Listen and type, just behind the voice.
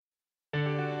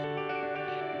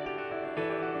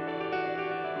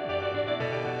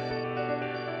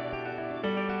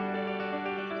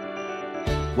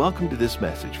Welcome to this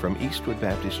message from Eastwood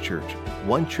Baptist Church,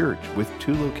 one church with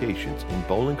two locations in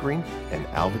Bowling Green and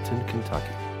Alvaton,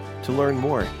 Kentucky. To learn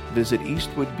more, visit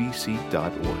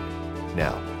eastwoodbc.org.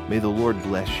 Now, may the Lord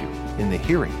bless you in the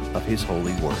hearing of His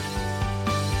holy word.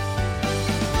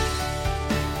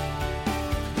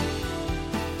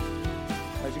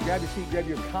 As you grab your seat, grab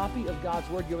your copy of God's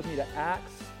Word. Go with me to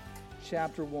Acts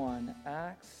chapter 1.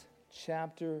 Acts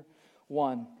chapter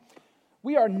 1.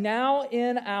 We are now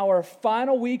in our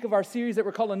final week of our series that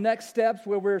we're calling Next Steps,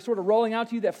 where we're sort of rolling out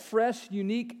to you that fresh,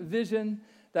 unique vision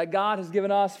that God has given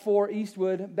us for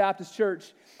Eastwood Baptist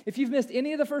Church. If you've missed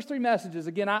any of the first three messages,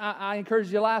 again, I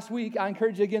encouraged you last week. I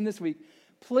encourage you again this week.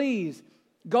 Please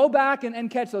go back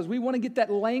and catch those. We want to get that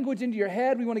language into your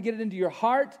head. We want to get it into your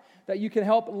heart that you can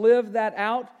help live that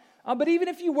out. But even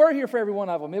if you were here for every one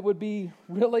of them, it would be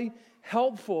really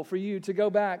helpful for you to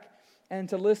go back and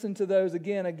to listen to those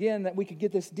again, that we could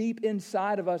get this deep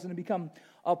inside of us and to become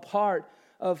a part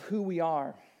of who we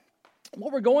are.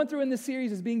 What we're going through in this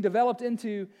series is being developed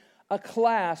into a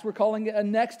class. We're calling it a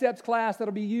Next Steps class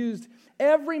that'll be used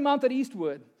every month at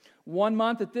Eastwood. 1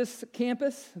 month at this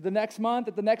campus, the next month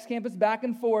at the next campus, back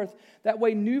and forth. That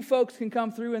way new folks can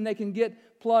come through and they can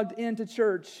get plugged into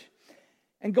church.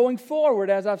 And going forward,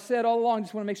 as I've said all along,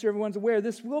 just want to make sure everyone's aware,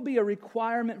 this will be a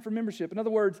requirement for membership. In other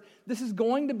words, this is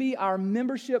going to be our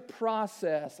membership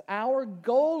process. Our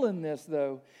goal in this,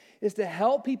 though, is to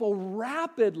help people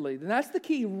rapidly, and that's the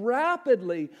key,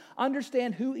 rapidly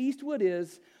understand who Eastwood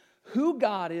is, who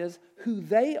God is, who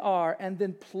they are, and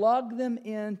then plug them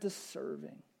into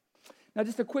serving. Now,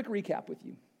 just a quick recap with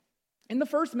you. In the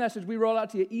first message, we rolled out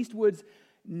to you Eastwood's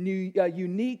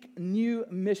unique new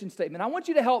mission statement. I want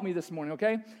you to help me this morning,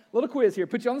 okay? A little quiz here,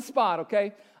 put you on the spot,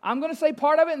 okay? I'm going to say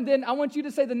part of it, and then I want you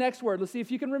to say the next word. Let's see if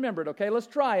you can remember it, okay? Let's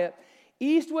try it.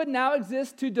 Eastwood now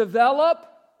exists to develop,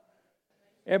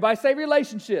 everybody say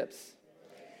relationships,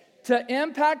 to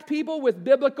impact people with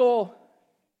biblical,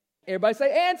 everybody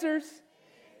say answers,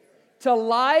 to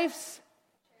life's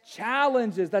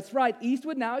challenges. That's right.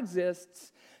 Eastwood now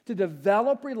exists to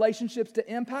develop relationships to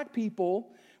impact people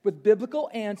with biblical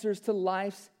answers to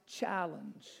life's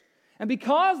challenge. And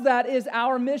because that is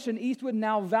our mission, Eastwood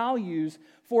now values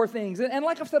four things. And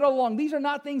like I've said all along, these are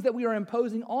not things that we are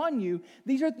imposing on you.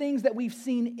 These are things that we've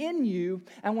seen in you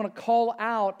and want to call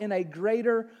out in a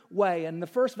greater way. And the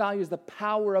first value is the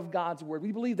power of God's Word.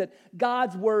 We believe that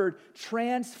God's Word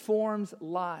transforms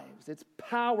lives. It's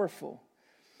powerful.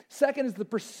 Second is the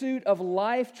pursuit of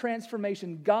life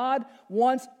transformation. God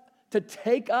wants to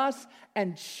take us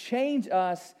and change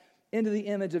us into the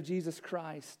image of Jesus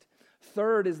Christ.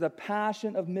 Third is the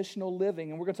passion of missional living.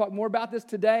 And we're going to talk more about this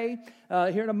today,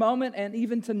 here in a moment, and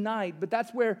even tonight. But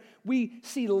that's where we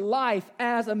see life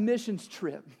as a missions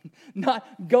trip.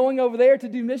 Not going over there to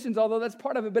do missions, although that's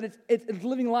part of it, but it's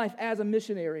living life as a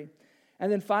missionary.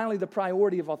 And then finally, the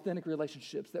priority of authentic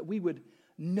relationships, that we would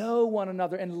know one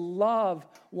another and love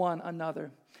one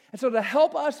another. And so to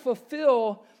help us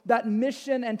fulfill that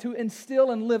mission and to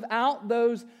instill and live out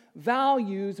those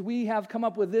values, we have come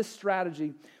up with this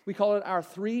strategy. We call it our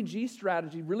 3G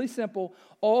strategy. Really simple.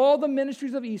 All the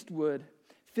ministries of Eastwood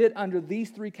fit under these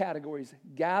three categories: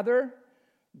 gather,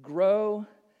 grow,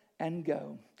 and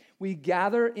go. We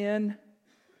gather in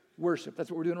worship. That's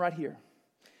what we're doing right here.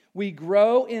 We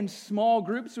grow in small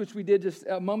groups, which we did just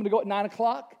a moment ago at 9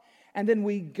 o'clock. And then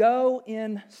we go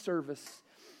in service.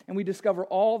 And we discover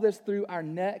all this through our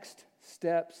Next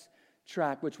Steps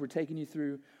track, which we're taking you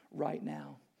through right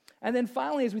now. And then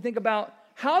finally, as we think about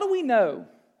how do we know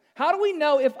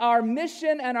if our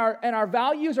mission and our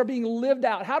values are being lived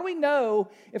out? How do we know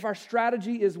if our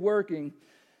strategy is working?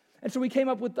 And so we came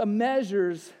up with the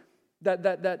measures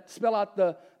that spell out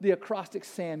the acrostic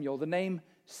Samuel, the name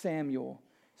Samuel: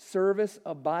 service,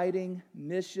 abiding,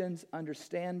 missions,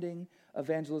 understanding,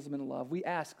 evangelism, and love. We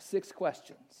ask 6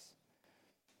 questions.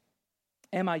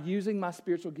 Am I using my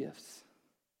spiritual gifts?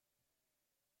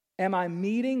 Am I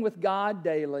meeting with God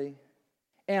daily?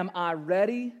 Am I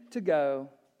ready to go?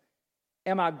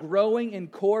 Am I growing in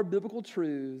core biblical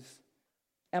truths?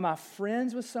 Am I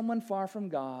friends with someone far from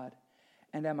God?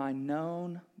 And am I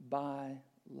known by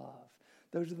love?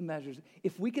 Those are the measures.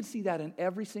 If we could see that in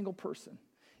every single person,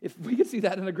 if we could see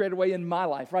that in a greater way in my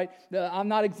life, right? I'm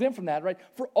not exempt from that, right?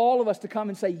 For all of us to come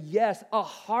and say yes, a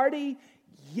hearty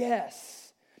yes.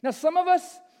 Now, some of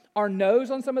us are no's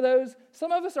on some of those.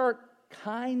 Some of us are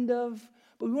kind of,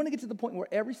 but we want to get to the point where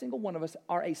every single one of us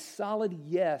are a solid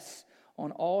yes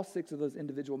on all 6 of those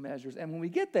individual measures. And when we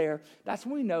get there, that's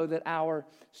when we know that our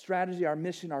strategy, our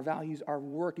mission, our values are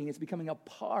working. It's becoming a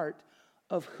part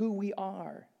of who we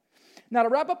are. Now, to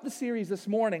wrap up the series this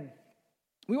morning,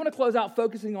 We want to close out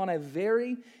focusing on a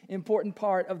very important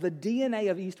part of the DNA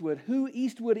of Eastwood, who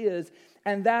Eastwood is,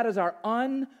 and that is our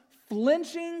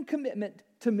unflinching commitment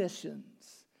to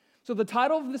missions. So the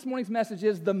title of this morning's message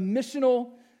is The Missional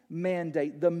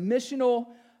Mandate. The Missional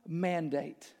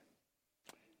Mandate.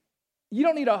 You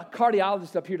don't need a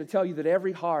cardiologist up here to tell you that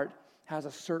every heart has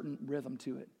a certain rhythm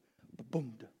to it.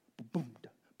 Ba-boom-da, ba-boom-da,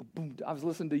 ba-boom-da. I was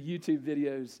listening to YouTube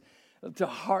videos to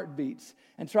heartbeats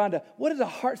and trying to, what does a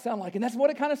heart sound like? And that's what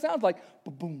it kind of sounds like.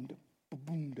 Ba-boom-da,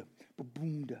 ba-boom-da,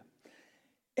 ba-boom-da.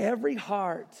 Every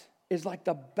heart is like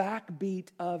the backbeat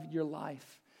of your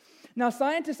life. Now,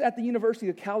 scientists at the University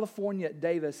of California at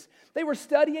Davis, they were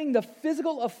studying the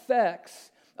physical effects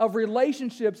of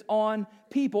relationships on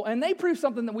people, and they proved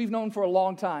something that we've known for a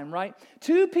long time, right?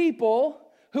 Two people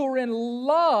who are in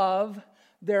love,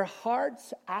 their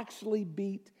hearts actually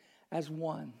beat as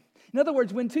one. In other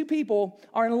words, when two people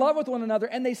are in love with one another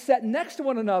and they sit next to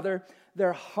one another,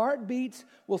 their heartbeats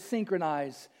will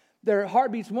synchronize. Their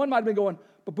heartbeats, one might have been going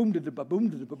ba-boom-da-da,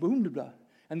 ba-boom-da-da, ba-boom-da-da,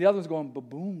 and the other one's going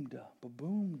ba-boom-da,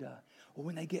 ba-boom-da. Well,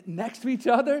 when they get next to each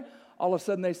other, all of a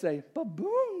sudden they say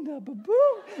ba-boom-da,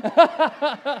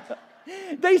 ba-boom.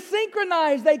 They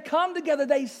synchronize, they come together,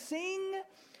 they sing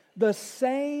the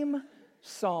same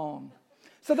song.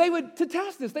 So they would, to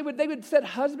test this, they would set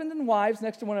husbands and wives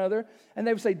next to one another, and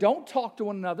they would say, don't talk to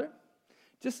one another.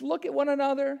 Just look at one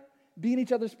another, be in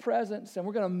each other's presence, and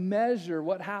we're going to measure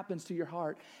what happens to your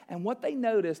heart. And what they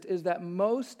noticed is that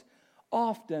most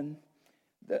often,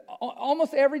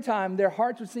 almost every time, their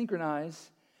hearts would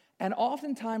synchronize, and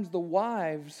oftentimes the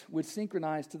wives would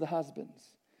synchronize to the husbands.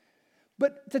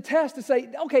 But to test, to say,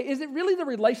 okay, is it really the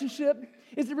relationship?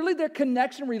 Is it really their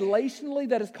connection relationally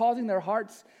that is causing their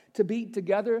hearts to beat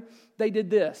together? They did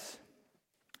this.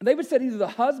 They would set either the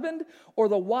husband or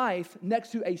the wife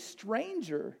next to a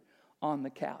stranger on the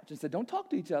couch and said, don't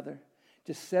talk to each other.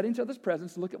 Just set in each other's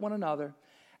presence, look at one another.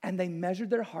 And they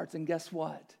measured their hearts, and guess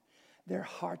what? Their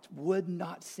hearts would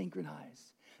not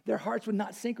synchronize. Their hearts would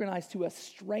not synchronize to a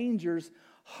stranger's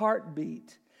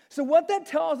heartbeat. So what that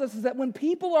tells us is that when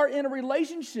people are in a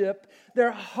relationship,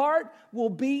 their heart will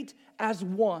beat as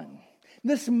one.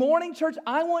 This morning, church,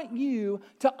 I want you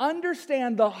to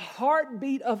understand the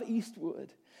heartbeat of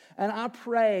Eastwood. And I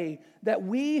pray that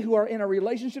we who are in a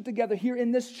relationship together here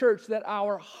in this church, that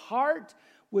our heart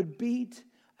would beat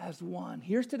as one.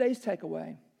 Here's today's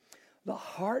takeaway. The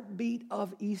heartbeat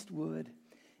of Eastwood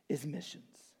is missions.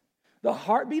 The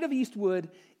heartbeat of Eastwood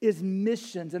is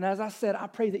missions. And as I said, I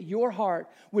pray that your heart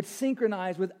would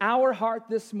synchronize with our heart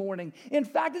this morning. In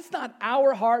fact, it's not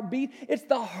our heartbeat, it's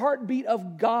the heartbeat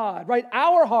of God, right?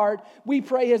 Our heart, we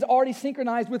pray, is already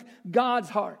synchronized with God's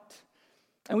heart.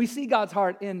 And we see God's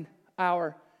heart in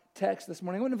our text this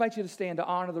morning. I want to invite you to stand to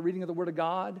honor the reading of the Word of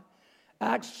God.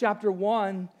 Acts chapter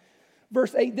 1,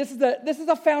 verse 8. This is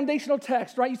a foundational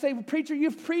text, right? You say, well, preacher,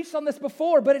 you've preached on this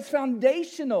before, but it's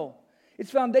foundational. It's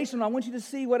foundational. I want you to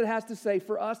see what it has to say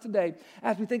for us today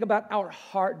as we think about our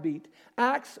heartbeat.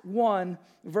 Acts 1,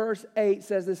 verse 8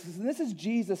 says this, and this is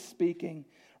Jesus speaking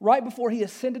right before he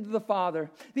ascended to the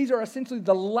Father. These are essentially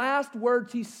the last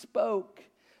words he spoke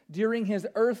during his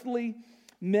earthly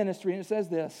ministry. And it says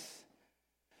this,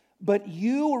 but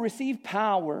you will receive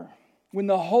power when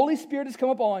the Holy Spirit has come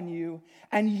upon you,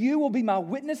 and you will be my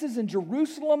witnesses in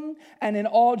Jerusalem and in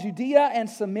all Judea and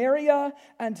Samaria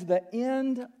and to the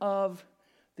end of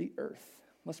the earth.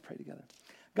 Let's pray together.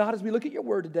 God, as we look at your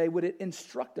word today, would it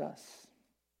instruct us?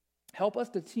 Help us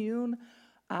to tune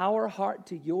our heart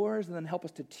to yours, and then help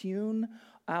us to tune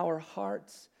our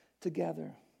hearts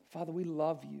together. Father, we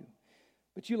love you,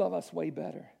 but you love us way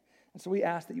better. And so we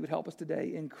ask that you would help us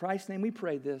today. In Christ's name we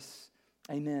pray this.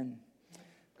 Amen.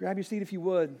 Grab your seat if you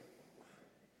would.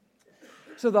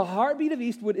 So the heartbeat of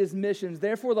Eastwood is missions.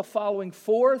 Therefore, the following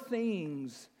four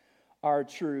things are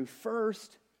true.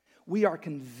 First, we are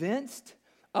convinced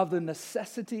of the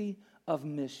necessity of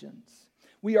missions.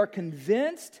 We are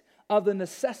convinced of the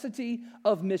necessity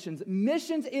of missions.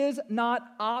 Missions is not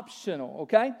optional,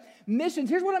 okay?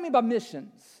 Missions, here's what I mean by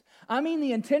missions. I mean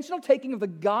the intentional taking of the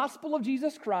gospel of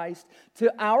Jesus Christ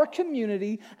to our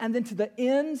community and then to the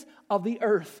ends of the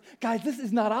earth. Guys, this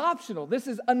is not optional. This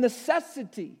is a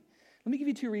necessity. Let me give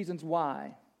you two reasons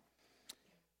why.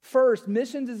 First,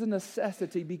 missions is a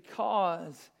necessity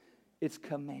because it's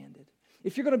commanded.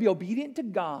 If you're going to be obedient to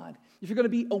God, if you're going to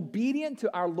be obedient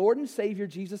to our Lord and Savior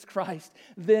Jesus Christ,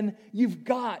 then you've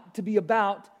got to be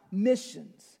about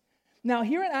missions. Now,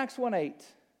 here in Acts 1:8,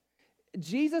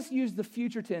 Jesus used the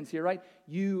future tense here, right?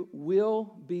 You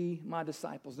will be my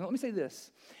disciples. Now, let me say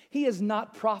this. He is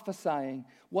not prophesying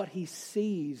what he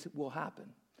sees will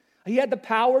happen. He had the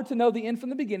power to know the end from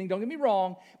the beginning, don't get me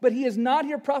wrong, but he is not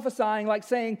here prophesying like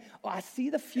saying, oh, I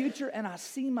see the future and I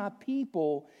see my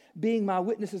people being my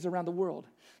witnesses around the world.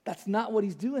 That's not what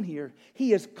he's doing here.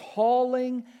 He is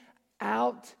calling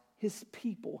out his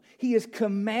people. He is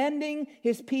commanding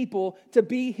his people to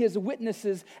be his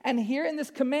witnesses. And here in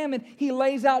this commandment, he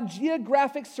lays out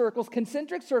geographic circles,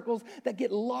 concentric circles that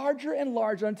get larger and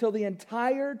larger until the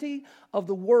entirety of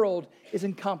the world is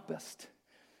encompassed.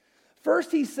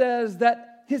 First, he says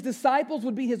that his disciples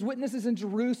would be his witnesses in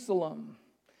Jerusalem,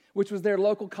 which was their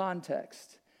local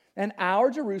context. And our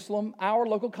Jerusalem, our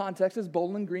local context is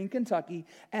Bowling Green, Kentucky,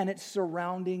 and its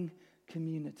surrounding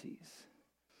communities.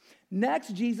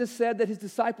 Next, Jesus said that his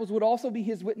disciples would also be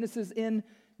his witnesses in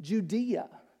Judea,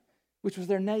 which was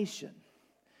their nation.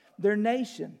 Their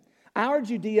nation. Our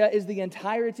Judea is the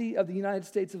entirety of the United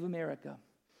States of America.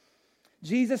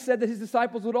 Jesus said that his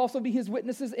disciples would also be his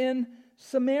witnesses in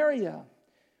Samaria,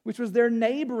 which was their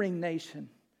neighboring nation.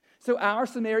 So our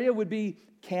Samaria would be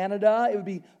Canada, it would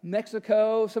be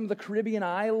Mexico, some of the Caribbean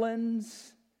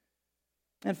islands.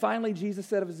 And finally, Jesus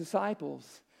said of his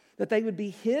disciples that they would be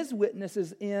his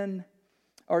witnesses in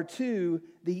or to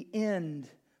the end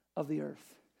of the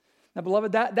earth. Now,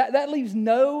 beloved, that leaves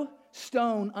no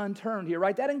stone unturned here,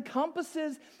 right? That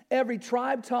encompasses every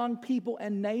tribe, tongue, people,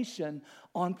 and nation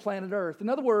on planet Earth. In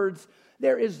other words,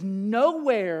 there is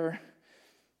nowhere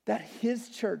that his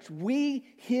church,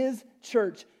 his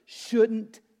church,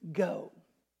 shouldn't go.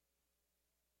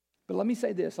 But let me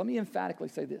say this, let me emphatically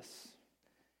say this.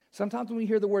 Sometimes when we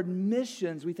hear the word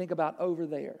missions, we think about over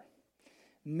there.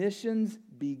 Missions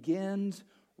begins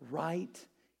right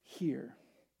here.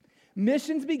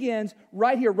 Missions begins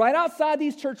right here, right outside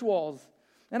these church walls.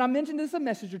 And I mentioned this a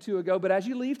message or two ago, but as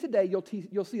you leave today,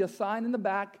 you'll see a sign in the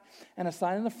back and a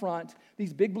sign in the front,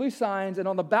 these big blue signs, and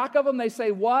on the back of them they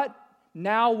say what?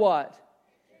 Now what?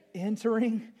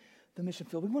 Entering the mission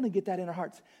field. We want to get that in our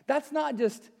hearts. That's not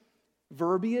just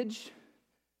verbiage,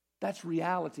 that's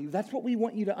reality. That's what we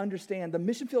want you to understand. The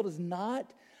mission field is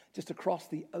not just across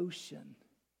the ocean.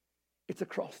 It's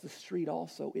across the street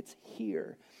also. It's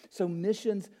here. So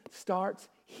missions starts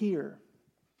here,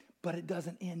 but it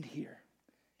doesn't end here.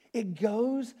 It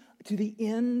goes to the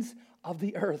ends of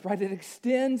the earth, right? It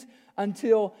extends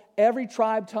until every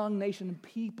tribe, tongue, nation, and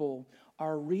people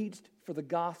are reached for the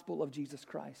gospel of Jesus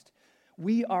Christ.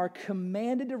 We are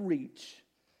commanded to reach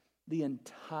the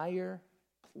entire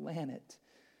planet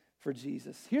for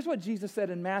Jesus. Here's what Jesus said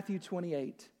in Matthew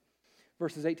 28,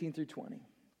 verses 18 through 20.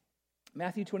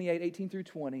 Matthew 28, 18 through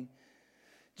 20.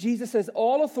 Jesus says,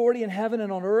 all authority in heaven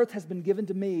and on earth has been given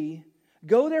to me.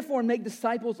 Go therefore and make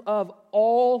disciples of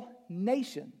all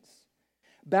nations,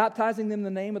 baptizing them in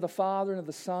the name of the Father and of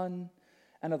the Son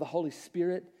and of the Holy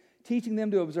Spirit, teaching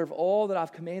them to observe all that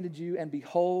I've commanded you, and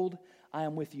behold, I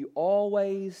am with you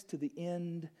always to the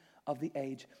end of the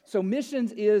age. So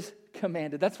missions is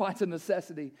commanded. That's why it's a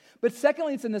necessity. But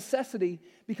secondly, it's a necessity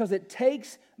because it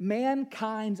takes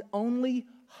mankind's only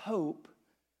hope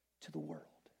to the world.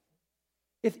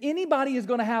 If anybody is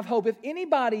going to have hope, if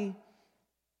anybody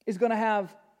is going to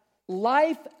have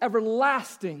life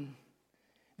everlasting,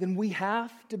 then we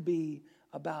have to be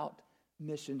about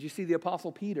missions. You see, the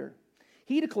Apostle Peter,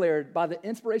 he declared by the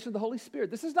inspiration of the Holy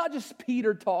Spirit, this is not just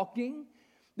Peter talking.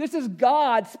 This is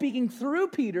God speaking through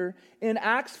Peter in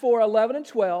Acts 4, 11 and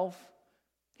 12.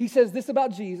 He says this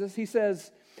about Jesus. He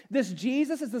says, this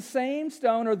Jesus is the same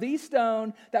stone or the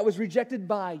stone that was rejected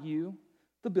by you,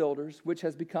 the builders, which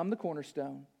has become the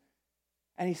cornerstone.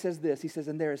 And he says this, he says,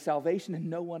 and there is salvation in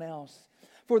no one else.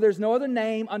 For there's no other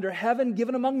name under heaven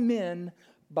given among men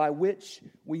by which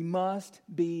we must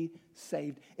be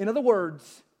saved. In other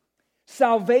words,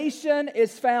 salvation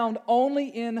is found only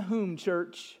in whom,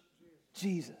 church?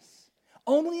 Jesus.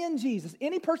 Only in Jesus.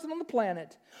 Any person on the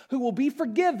planet who will be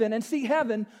forgiven and see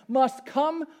heaven must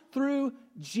come through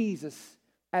Jesus.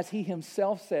 As he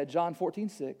himself said, John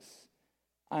 14:6,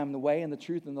 I am the way and the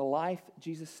truth and the life,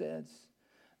 Jesus says.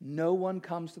 No one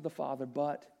comes to the Father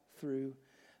but through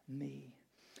me.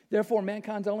 Therefore,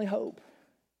 mankind's only hope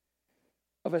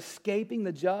of escaping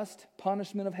the just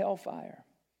punishment of hellfire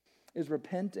is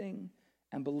repenting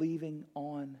and believing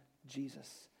on Jesus.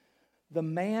 The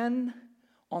man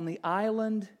on the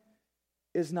island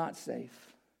is not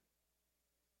safe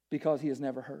because he has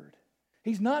never heard.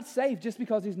 He's not safe just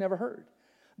because he's never heard.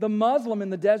 The Muslim in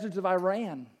the deserts of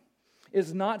Iran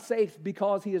is not safe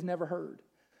because he has never heard.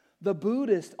 The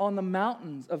Buddhist on the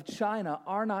mountains of China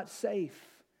are not safe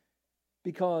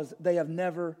because they have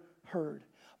never heard.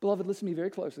 Beloved, listen to me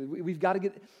very closely. We've got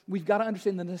to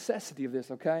understand the necessity of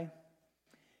this, okay?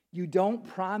 You don't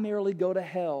primarily go to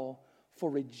hell for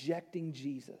rejecting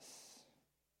Jesus.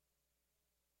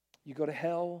 You go to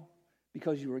hell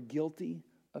because you are guilty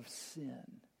of sin.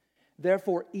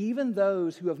 Therefore, even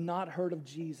those who have not heard of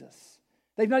Jesus,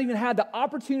 they've not even had the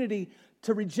opportunity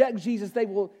to reject Jesus, they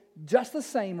will just the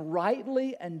same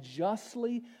rightly and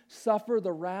justly suffer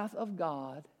the wrath of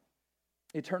God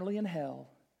eternally in hell.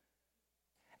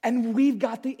 And we've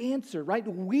got the answer, right?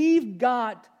 We've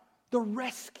got the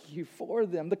rescue for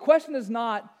them. The question is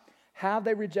not, have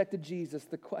they rejected Jesus?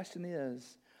 The question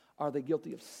is, are they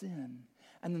guilty of sin?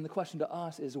 And then the question to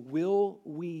us is, will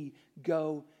we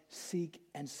go seek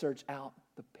and search out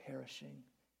the perishing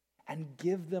and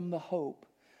give them the hope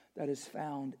that is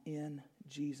found in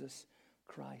Jesus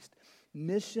Christ?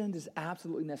 Mission is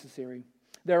absolutely necessary.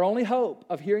 Their only hope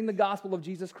of hearing the gospel of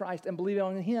Jesus Christ and believing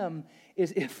on Him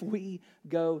is if we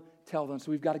go tell them.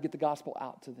 So we've got to get the gospel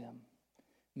out to them.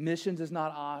 Missions is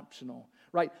not optional,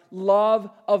 right? Love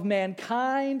of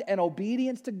mankind and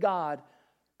obedience to God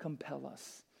compel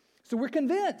us. So we're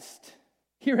convinced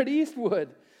here at Eastwood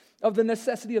of the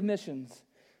necessity of missions.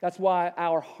 That's why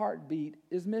our heartbeat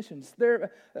is missions.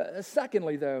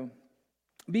 Secondly, though,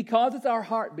 because it's our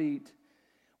heartbeat,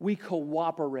 we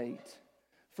cooperate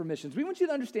for missions. We want you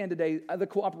to understand today the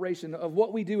cooperation of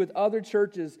what we do with other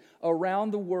churches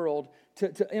around the world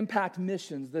to impact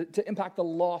missions, to impact the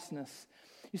lostness.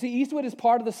 You see, Eastwood is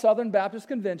part of the Southern Baptist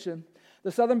Convention.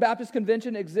 The Southern Baptist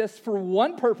Convention exists for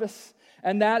one purpose,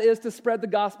 and that is to spread the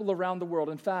gospel around the world.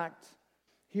 In fact,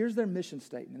 here's their mission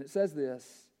statement. It says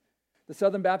this: the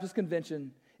Southern Baptist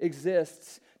Convention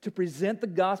exists to present the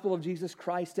gospel of Jesus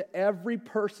Christ to every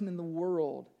person in the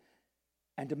world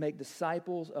and to make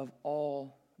disciples of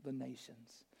all the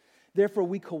nations. Therefore,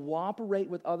 we cooperate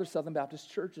with other Southern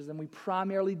Baptist churches, and we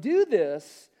primarily do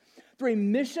this through a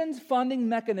missions funding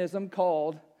mechanism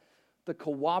called the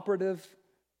Cooperative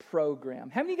Program.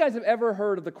 How many of you guys have ever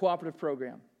heard of the Cooperative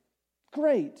Program?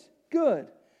 Great, good.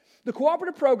 The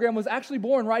Cooperative Program was actually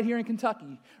born right here in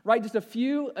Kentucky, right?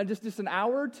 Just an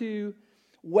hour or two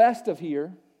west of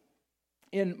here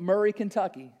in Murray,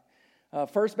 Kentucky.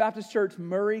 First Baptist Church,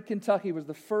 Murray, Kentucky, was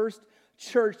the first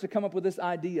church to come up with this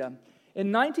idea.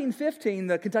 In 1915,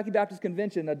 the Kentucky Baptist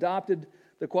Convention adopted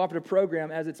the Cooperative Program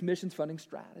as its missions funding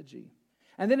strategy.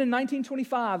 And then in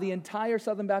 1925, the entire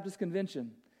Southern Baptist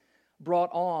Convention brought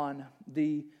on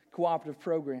the Cooperative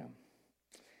Program.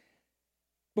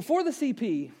 Before the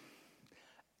CP,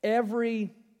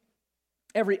 every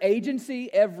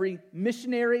agency, every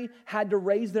missionary had to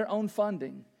raise their own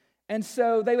funding. And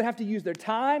so they would have to use their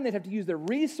time, they'd have to use their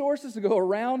resources to go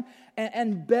around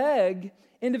and beg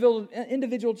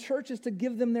individual churches to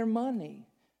give them their money,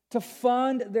 to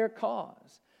fund their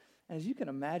cause. And as you can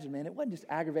imagine, man, it wasn't just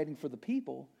aggravating for the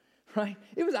people, right?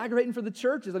 It was aggravating for the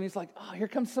churches. I mean, it's like, oh, here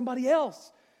comes somebody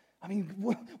else. I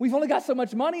mean, we've only got so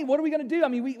much money. What are we going to do? I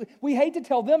mean, we hate to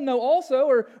tell them no also,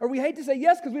 or we hate to say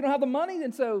yes because we don't have the money.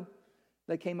 And so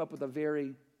they came up with a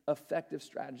very effective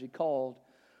strategy called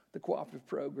the Cooperative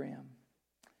Program.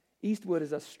 Eastwood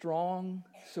is a strong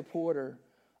supporter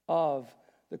of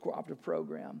the Cooperative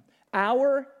Program.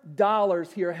 Our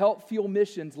dollars here help fuel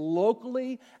missions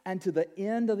locally and to the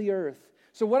end of the earth.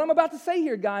 So what I'm about to say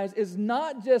here, guys, is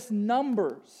not just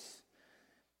numbers.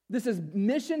 This is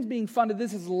missions being funded.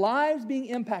 This is lives being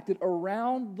impacted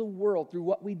around the world through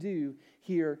what we do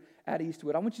here at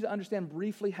Eastwood. I want you to understand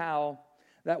briefly how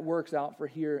that works out for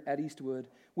here at Eastwood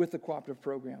with the Cooperative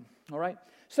Program. All right?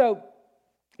 So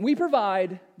we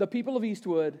provide the people of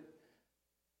Eastwood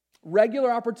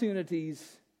regular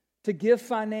opportunities to give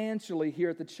financially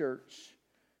here at the church.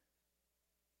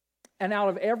 And out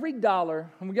of every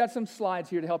dollar, and we got some slides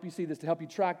here to help you see this, to help you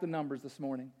track the numbers this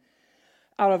morning.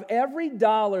 Out of every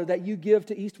dollar that you give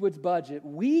to Eastwood's budget,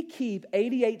 we keep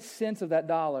 88 cents of that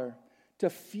dollar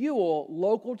to fuel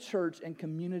local church and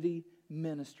community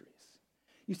ministries.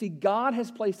 You see, God has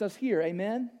placed us here,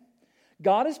 amen?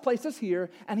 God has placed us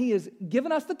here, and He has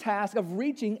given us the task of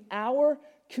reaching our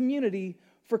community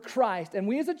for Christ. And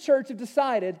we as a church have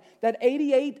decided that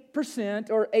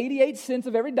 88% or 88 cents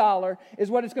of every dollar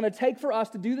is what it's going to take for us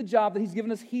to do the job that He's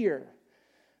given us here.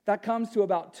 That comes to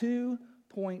about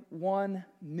 $2.1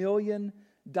 million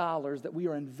that we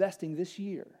are investing this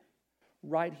year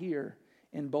right here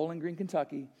in Bowling Green,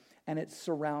 Kentucky, and its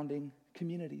surrounding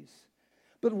communities.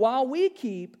 But while we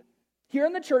keep here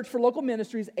in the church for local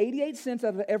ministries 88 cents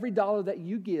out of every dollar that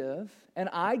you give and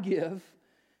I give,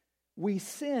 we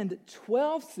send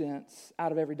 12 cents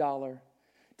out of every dollar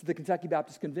to the Kentucky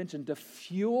Baptist Convention to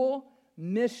fuel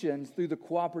missions through the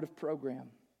Cooperative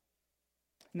Program.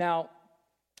 Now,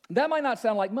 that might not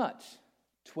sound like much.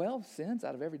 12 cents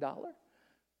out of every dollar?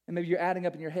 And maybe you're adding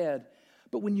up in your head.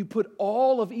 But when you put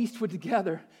all of Eastwood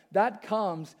together, that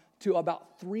comes to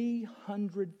about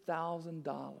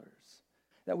 $300,000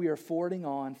 that we are forwarding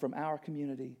on from our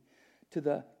community to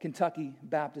the Kentucky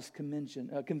Baptist Convention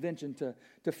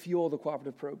to fuel the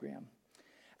cooperative program.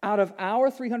 Out of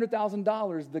our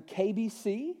 $300,000, the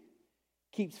KBC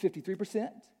keeps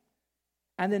 53%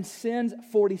 and then sends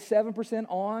 47%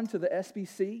 on to the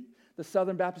SBC, the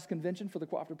Southern Baptist Convention, for the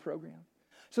cooperative program.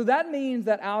 So that means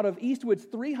that out of Eastwood's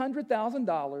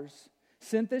 $300,000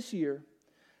 sent this year,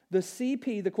 the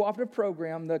CP, the cooperative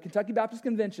program, the Kentucky Baptist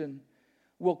Convention,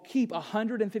 will keep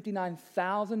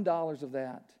 $159,000 of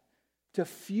that to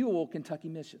fuel Kentucky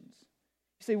missions.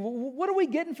 You say, well, what are we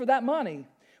getting for that money?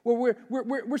 Well,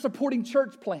 we're supporting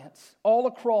church plants all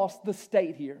across the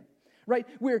state here, right?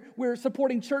 We're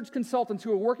supporting church consultants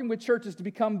who are working with churches to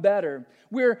become better.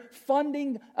 We're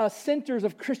funding centers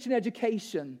of Christian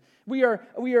education. We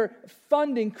are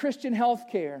funding Christian health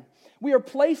care. We are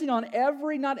placing on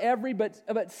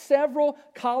but several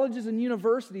colleges and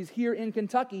universities here in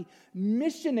Kentucky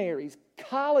missionaries,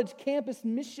 college campus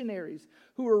missionaries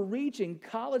who are reaching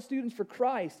college students for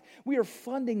Christ. We are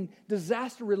funding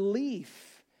disaster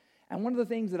relief. And one of the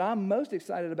things that I'm most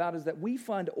excited about is that we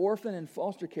fund orphan and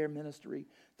foster care ministry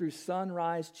through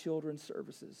Sunrise Children's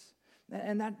Services.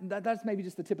 And that's maybe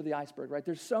just the tip of the iceberg, right?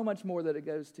 There's so much more that it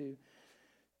goes to.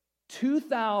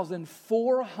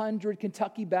 2,400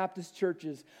 Kentucky Baptist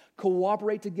churches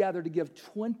cooperate together to give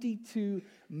 $22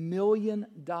 million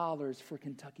for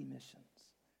Kentucky missions.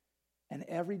 And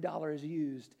every dollar is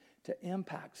used to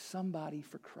impact somebody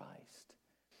for Christ.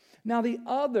 Now, the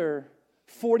other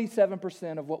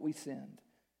 47% of what we send,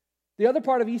 the other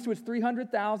part of Eastwood's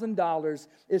 $300,000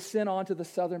 is sent on to the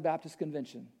Southern Baptist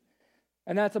Convention.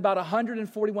 And that's about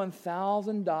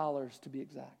 $141,000 to be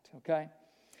exact, okay?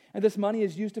 And this money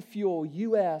is used to fuel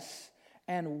U.S.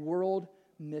 and world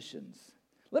missions.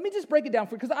 Let me just break it down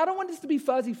for you, because I don't want this to be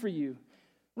fuzzy for you,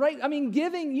 right? I mean,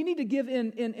 giving, you need to give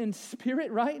in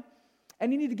spirit, right?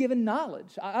 And you need to give in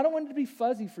knowledge. I don't want it to be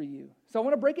fuzzy for you. So I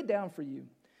want to break it down for you.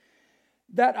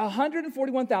 That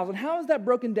 $141,000, how is that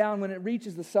broken down when it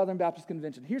reaches the Southern Baptist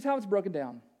Convention? Here's how it's broken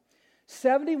down.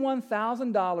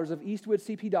 $71,000 of Eastwood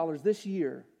CP dollars this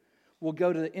year will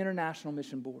go to the International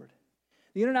Mission Board.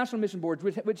 The International Mission Board,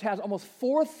 which has almost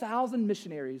 4,000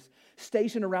 missionaries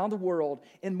stationed around the world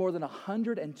in more than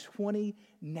 120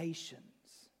 nations.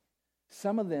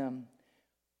 Some of them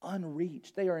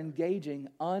unreached. They are engaging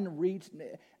unreached,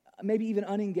 maybe even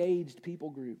unengaged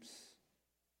people groups.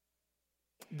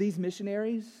 These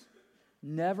missionaries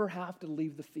never have to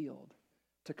leave the field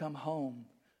to come home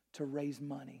to raise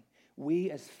money.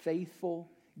 We, as faithful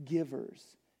givers,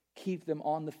 keep them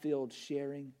on the field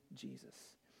sharing Jesus.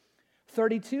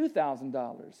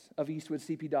 $32,000 of Eastwood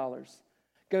CP dollars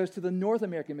goes to the North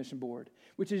American Mission Board,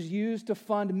 which is used to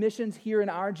fund missions here in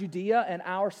our Judea and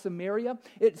our Samaria.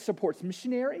 It supports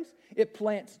missionaries, it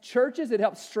plants churches, it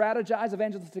helps strategize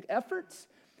evangelistic efforts,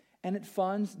 and it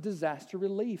funds disaster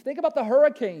relief. Think about the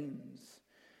hurricanes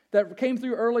that came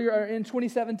through earlier in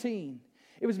 2017.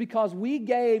 It was because we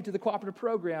gave to the cooperative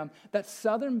program that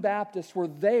Southern Baptists were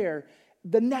there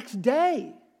the next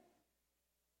day,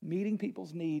 meeting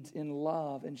people's needs in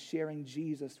love and sharing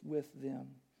Jesus with them.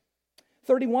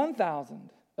 $31,000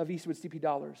 of Eastwood CP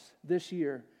dollars this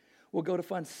year will go to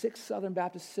fund 6 Southern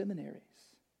Baptist seminaries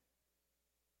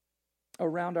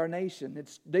around our nation.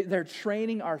 They're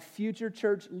training our future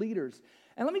church leaders.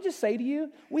 And let me just say to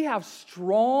you, we have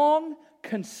strong,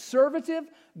 conservative,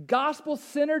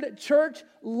 gospel-centered,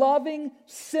 church-loving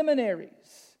seminaries.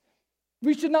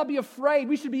 We should not be afraid.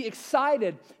 We should be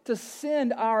excited to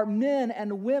send our men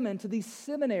and women to these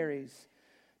seminaries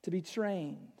to be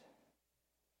trained.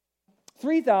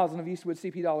 $3,000 of Eastwood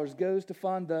CP dollars goes to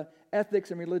fund the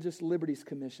Ethics and Religious Liberties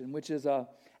Commission, which is an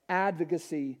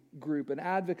advocacy group, an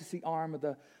advocacy arm of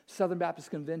the Southern Baptist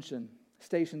Convention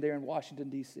stationed there in Washington,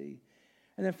 D.C.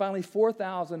 And then finally,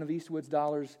 $4,000 of Eastwood's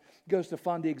dollars goes to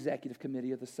fund the executive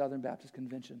committee of the Southern Baptist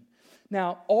Convention.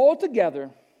 Now,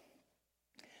 altogether,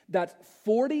 that's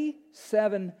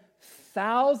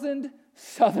 47,000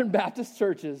 Southern Baptist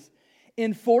churches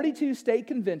in 42 state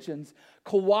conventions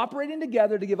cooperating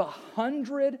together to give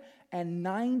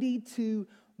 $192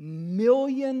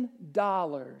 million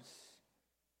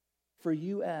for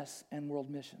U.S. and world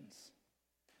missions.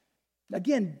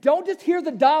 Again, don't just hear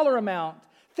the dollar amount.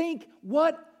 Think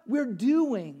what we're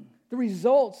doing, the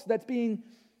results that's being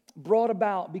brought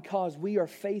about because we are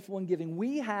faithful in giving.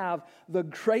 We have the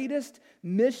greatest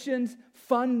missions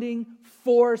funding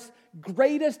force,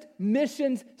 greatest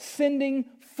missions sending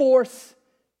force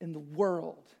in the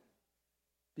world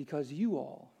because you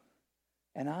all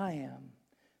and I am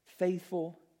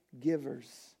faithful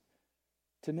givers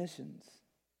to missions.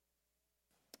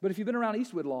 But if you've been around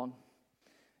Eastwood long,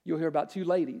 you'll hear about two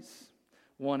ladies.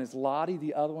 One is Lottie,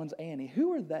 the other one's Annie.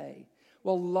 Who are they?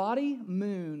 Well, Lottie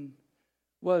Moon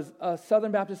was a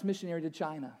Southern Baptist missionary to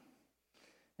China.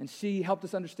 And she helped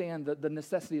us understand the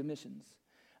necessity of missions.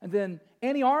 And then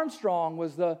Annie Armstrong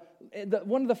was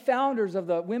one of the founders of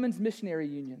the Women's Missionary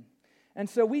Union. And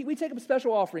so we take up a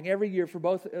special offering every year for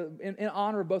both in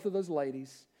honor of both of those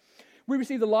ladies. We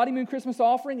receive the Lottie Moon Christmas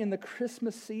offering in the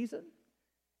Christmas season.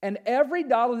 And every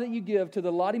dollar that you give to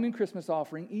the Lottie Moon Christmas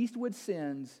offering, Eastwood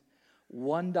sends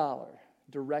 $1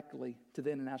 directly to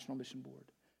the International Mission Board.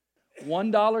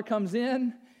 $1 comes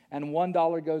in and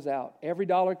 $1 goes out. Every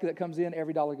dollar that comes in,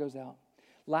 every dollar goes out.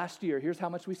 Last year, here's how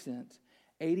much we sent.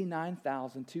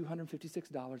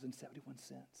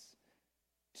 $89,256.71.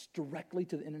 It's directly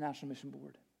to the International Mission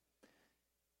Board.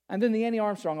 And then the Annie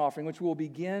Armstrong offering, which we'll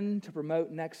begin to promote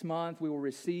next month. We will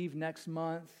receive next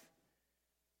month.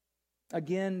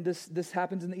 Again, this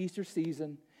happens in the Easter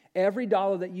season. Every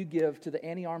dollar that you give to the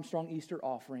Annie Armstrong Easter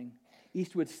offering,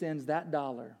 Eastwood sends that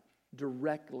dollar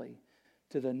directly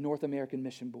to the North American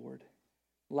Mission Board.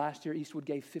 Last year, Eastwood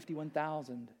gave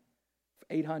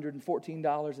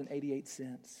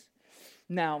 $51,814.88.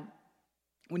 Now,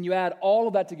 when you add all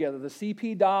of that together, the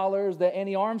CP dollars, the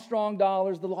Annie Armstrong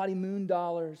dollars, the Lottie Moon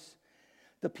dollars,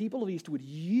 the people of Eastwood,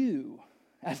 you,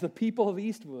 as the people of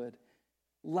Eastwood,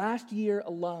 last year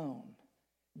alone,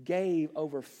 gave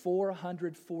over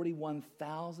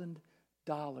 $441,000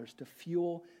 to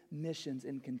fuel missions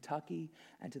in Kentucky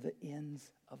and to the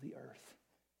ends of the earth.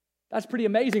 That's pretty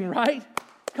amazing, right?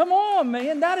 Come on,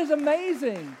 man. That is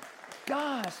amazing.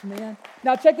 Gosh, man.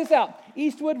 Now, check this out.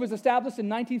 Eastwood was established in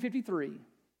 1953.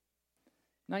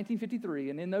 1953,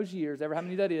 and in those years, ever how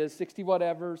many that is, 60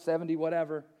 whatever, 70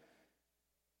 whatever,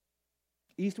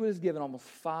 Eastwood has given almost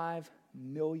 $5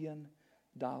 million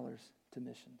to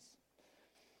missions.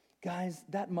 Guys,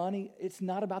 that money, it's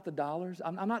not about the dollars.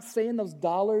 I'm not saying those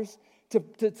dollars to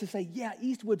say, yeah,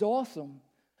 Eastwood's awesome.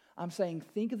 I'm saying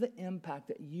think of the impact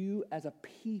that you as a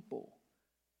people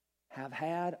have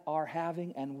had, are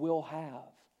having, and will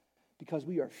have because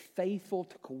we are faithful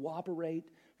to cooperate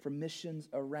for missions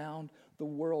around the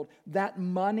world. That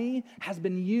money has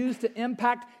been used to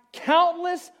impact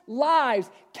countless lives,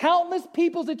 countless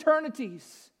people's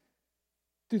eternities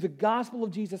through the gospel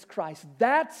of Jesus Christ.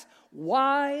 That's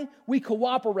why we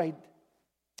cooperate.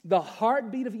 The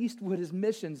heartbeat of Eastwood is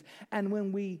missions. And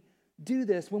when we do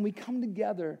this, when we come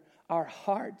together, our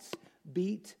hearts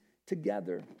beat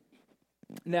together.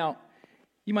 Now,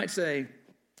 you might say,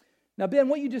 now, Ben,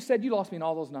 what you just said, you lost me in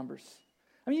all those numbers.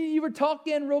 I mean, you were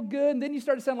talking real good, and then you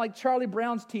started to sound like Charlie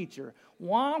Brown's teacher.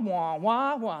 Wah, wah,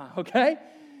 wah, wah, okay?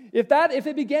 If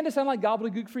it began to sound like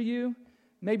gobbledygook for you,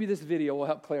 maybe this video will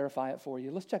help clarify it for you.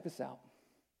 Let's check this out.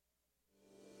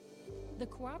 The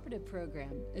Cooperative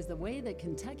Program is the way that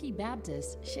Kentucky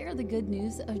Baptists share the good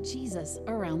news of Jesus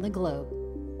around the globe.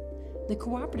 The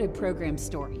Cooperative Program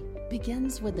story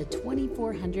begins with the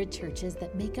 2,400 churches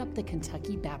that make up the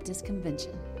Kentucky Baptist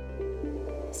Convention.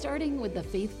 Starting with the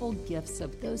faithful gifts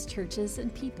of those churches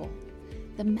and people,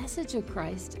 the message of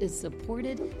Christ is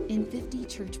supported in 50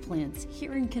 church plants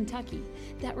here in Kentucky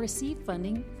that receive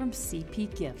funding from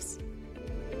CP Gifts.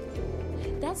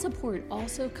 That support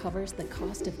also covers the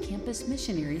cost of campus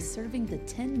missionaries serving the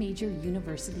 10 major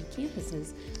university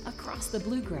campuses across the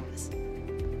Bluegrass,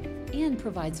 and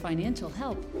provides financial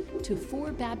help to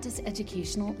 4 Baptist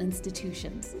educational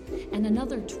institutions and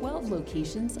another 12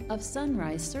 locations of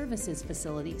Sunrise Services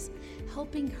facilities,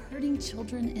 helping hurting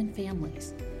children and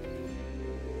families.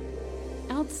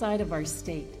 Outside of our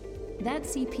state, that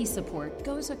CP support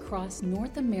goes across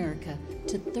North America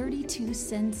to 32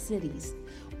 Send cities,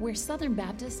 where Southern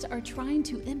Baptists are trying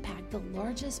to impact the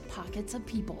largest pockets of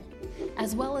people,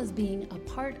 as well as being a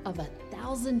part of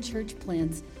 1,000 church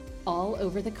plants all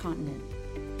over the continent.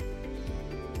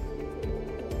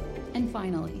 And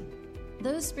finally,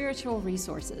 those spiritual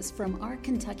resources from our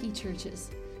Kentucky churches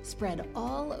spread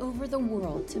all over the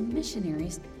world to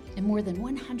missionaries in more than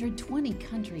 120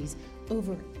 countries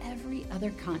over every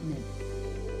other continent.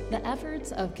 The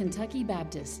efforts of Kentucky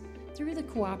Baptists through the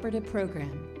Cooperative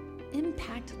Program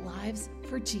impact lives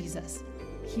for Jesus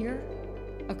here,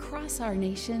 across our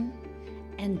nation,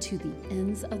 and to the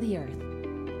ends of the earth.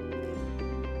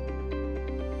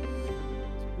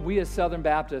 We as Southern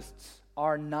Baptists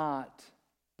are not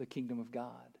the kingdom of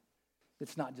God.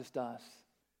 It's not just us.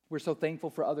 We're so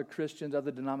thankful for other Christians, other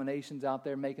denominations out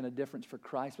there making a difference for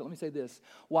Christ. But let me say this.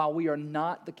 While we are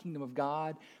not the kingdom of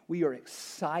God, we are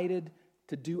excited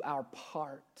to do our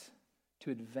part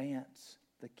to advance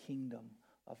the kingdom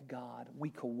of God. We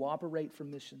cooperate for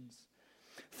missions.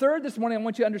 Third, this morning I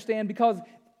want you to understand, because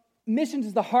Missions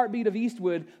is the heartbeat of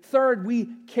Eastwood. Third, we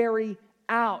carry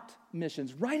out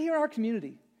missions right here in our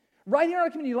community. Right here in our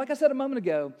community, like I said a moment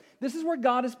ago, this is where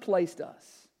God has placed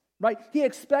us, right? He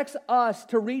expects us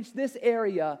to reach this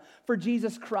area for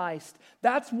Jesus Christ.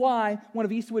 That's why one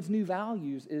of Eastwood's new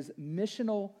values is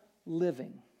missional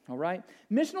living, all right?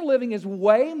 Missional living is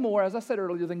way more, as I said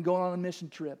earlier, than going on a mission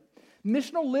trip.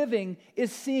 Missional living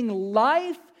is seeing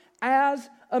life as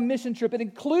a mission trip. It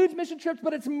includes mission trips,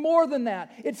 but it's more than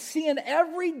that. It's seeing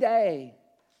every day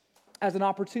as an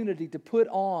opportunity to put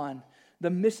on the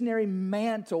missionary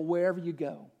mantle wherever you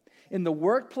go. In the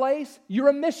workplace, you're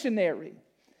a missionary.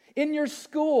 In your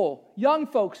school, young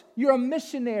folks, you're a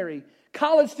missionary.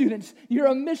 College students, you're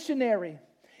a missionary.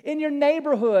 In your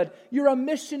neighborhood, you're a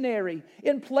missionary.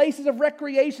 In places of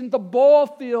recreation, the ball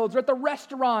fields or at the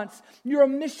restaurants, you're a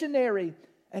missionary.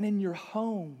 And in your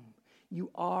home,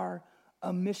 you are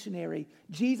a missionary.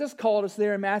 Jesus called us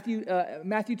there in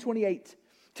Matthew 28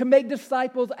 to make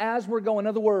disciples as we're going. In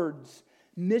other words,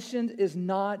 mission is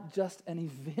not just an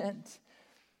event.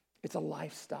 It's a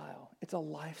lifestyle. It's a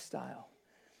lifestyle.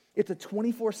 It's a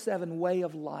 24/7 way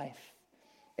of life.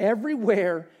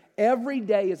 Everywhere, every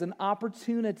day is an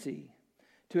opportunity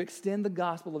to extend the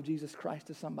gospel of Jesus Christ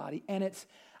to somebody, and it's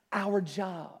our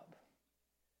job.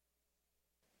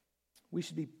 We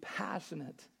should be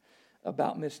passionate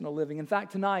about missional living. In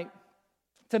fact,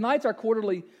 tonight's our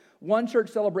quarterly One Church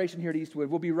celebration here at Eastwood.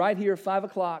 We'll be right here at 5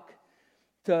 o'clock.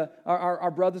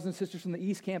 Our brothers and sisters from the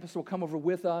East Campus will come over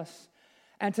with us.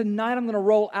 And tonight I'm going to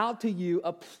roll out to you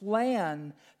a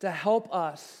plan to help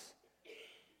us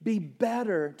be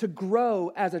better, to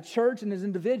grow as a church and as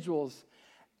individuals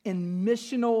in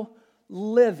missional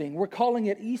living. We're calling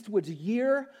it Eastwood's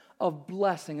Year of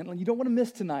Blessing. And you don't want to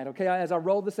miss tonight, okay, as I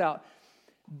roll this out.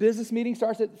 Business meeting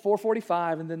starts at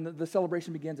 4:45, and then the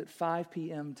celebration begins at 5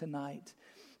 p.m. tonight.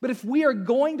 But if we are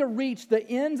going to reach the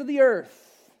ends of the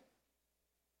earth,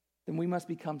 then we must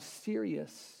become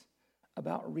serious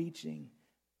about reaching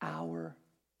our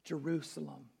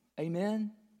Jerusalem.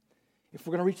 Amen? If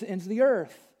we're going to reach the ends of the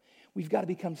earth, we've got to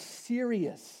become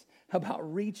serious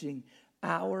about reaching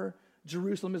our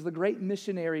Jerusalem. Is the great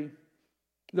missionary,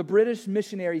 the British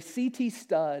missionary C.T.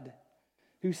 Studd,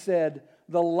 who said,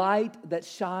 "The light that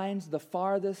shines the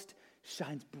farthest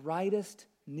shines brightest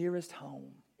nearest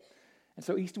home." And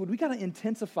so Eastwood, we got to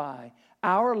intensify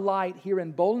our light here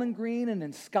in Bowling Green and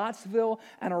in Scottsville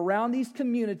and around these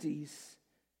communities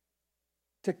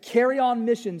to carry on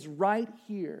missions right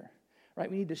here.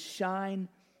 Right? We need to shine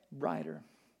brighter.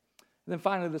 And then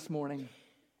finally this morning,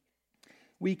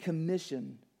 we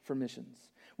commission for missions.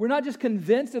 We're not just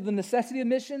convinced of the necessity of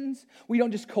missions. We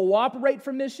don't just cooperate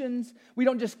for missions. We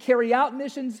don't just carry out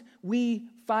missions. We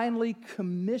finally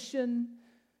commission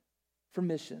for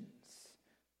missions.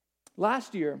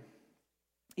 Last year,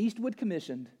 Eastwood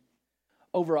commissioned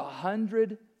over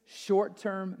 100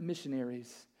 short-term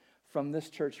missionaries from this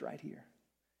church right here.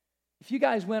 If you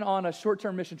guys went on a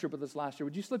short-term mission trip with us last year,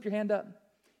 would you slip your hand up?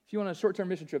 If you went on a short-term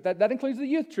mission trip, that includes the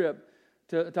youth trip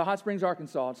to Hot Springs,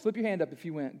 Arkansas. Slip your hand up if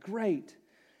you went. Great.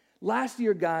 Last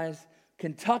year, guys,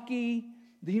 Kentucky,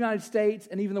 the United States,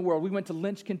 and even the world, we went to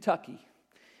Lynch, Kentucky.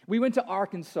 We went to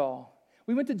Arkansas.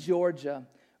 We went to Georgia.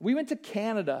 We went to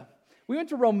Canada. We went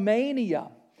to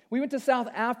Romania. We went to South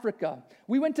Africa.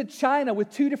 We went to China with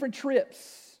 2 different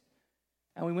trips.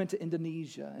 And we went to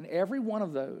Indonesia. And every one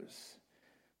of those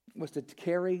was to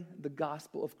carry the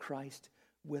gospel of Christ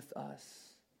with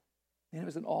us. And it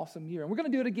was an awesome year. And we're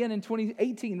going to do it again in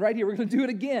 2018, right here. We're going to do it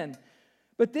again.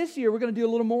 But this year, we're going to do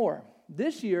a little more.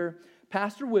 This year,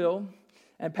 Pastor Will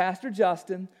and Pastor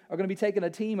Justin are going to be taking a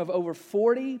team of over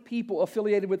 40 people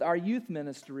affiliated with our youth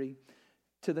ministry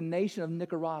to the nation of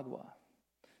Nicaragua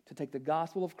to take the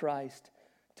gospel of Christ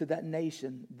to that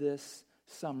nation this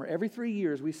summer. Every 3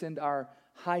 years, we send our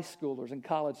high schoolers and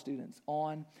college students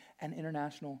on an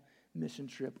international mission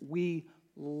trip. We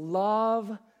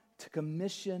love to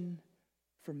commission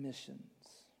for missions.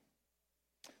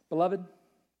 Beloved,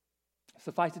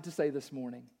 suffice it to say this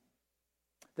morning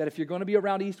that if you're going to be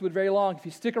around Eastwood very long, if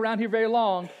you stick around here very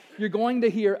long, you're going to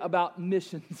hear about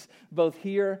missions both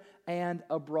here and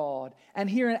abroad. And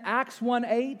here in Acts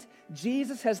 1:8,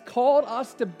 Jesus has called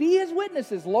us to be His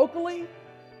witnesses locally,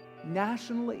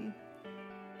 nationally,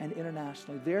 and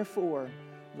internationally. Therefore,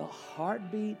 the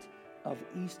heartbeat of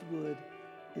Eastwood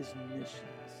is missions.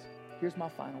 Here's my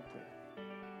final prayer.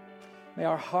 May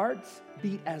our hearts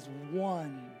beat as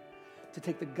one to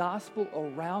take the gospel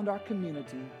around our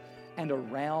community and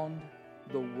around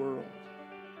the world.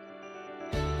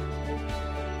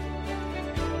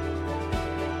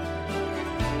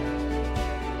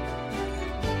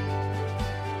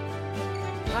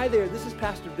 Hi there, this is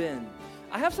Pastor Ben.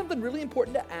 I have something really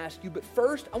important to ask you, but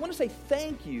first, I want to say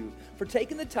thank you for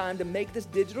taking the time to make this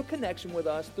digital connection with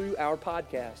us through our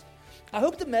podcast. I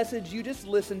hope the message you just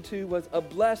listened to was a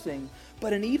blessing,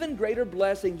 but an even greater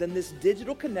blessing than this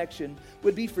digital connection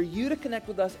would be for you to connect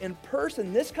with us in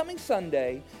person this coming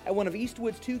Sunday at one of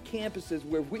Eastwood's 2 campuses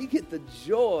where we get the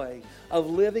joy of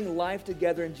living life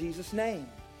together in Jesus' name.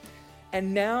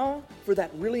 And now for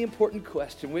that really important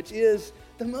question, which is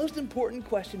the most important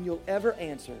question you'll ever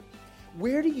answer.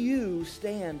 Where do you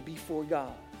stand before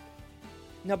God?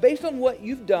 Now, based on what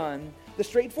you've done, the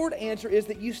straightforward answer is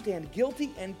that you stand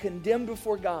guilty and condemned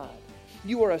before God.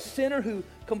 You are a sinner who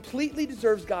completely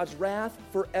deserves God's wrath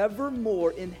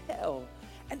forevermore in hell.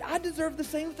 And I deserve the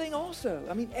same thing also.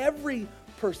 I mean, every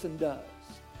person does.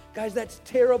 Guys, that's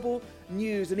terrible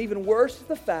news. And even worse is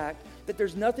the fact that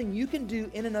there's nothing you can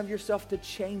do in and of yourself to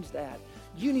change that.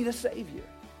 You need a Savior.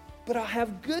 But I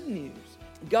have good news.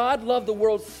 God loved the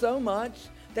world so much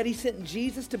that He sent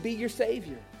Jesus to be your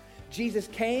Savior. Jesus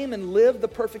came and lived the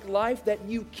perfect life that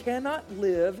you cannot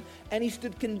live, and He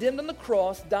stood condemned on the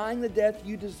cross, dying the death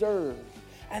you deserve.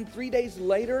 And 3 days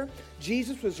later,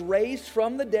 Jesus was raised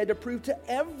from the dead to prove to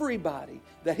everybody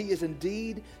that He is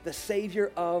indeed the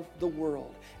Savior of the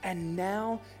world. And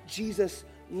now Jesus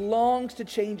longs to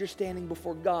change your standing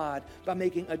before God by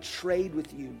making a trade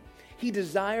with you. He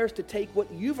desires to take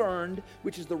what you've earned,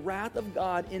 which is the wrath of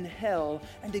God in hell,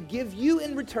 and to give you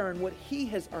in return what He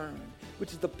has earned,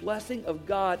 which is the blessing of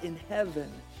God in heaven.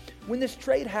 When this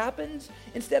trade happens,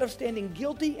 instead of standing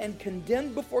guilty and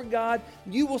condemned before God,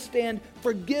 you will stand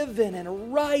forgiven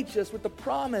and righteous with the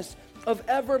promise of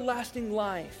everlasting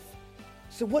life.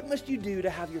 So what must you do to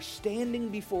have your standing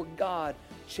before God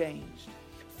changed?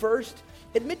 First,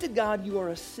 admit to God you are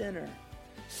a sinner.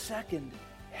 Second,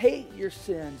 hate your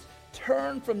sins.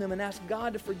 Turn from them and ask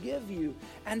God to forgive you.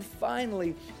 And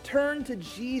finally, turn to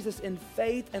Jesus in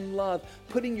faith and love,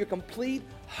 putting your complete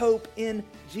hope in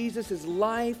Jesus'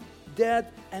 life,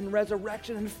 death, and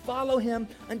resurrection, and follow Him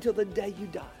until the day you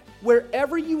die.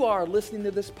 Wherever you are listening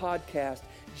to this podcast,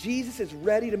 Jesus is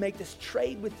ready to make this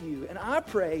trade with you. And I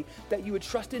pray that you would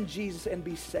trust in Jesus and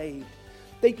be saved.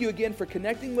 Thank you again for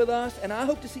connecting with us, and I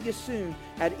hope to see you soon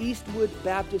at Eastwood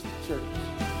Baptist Church.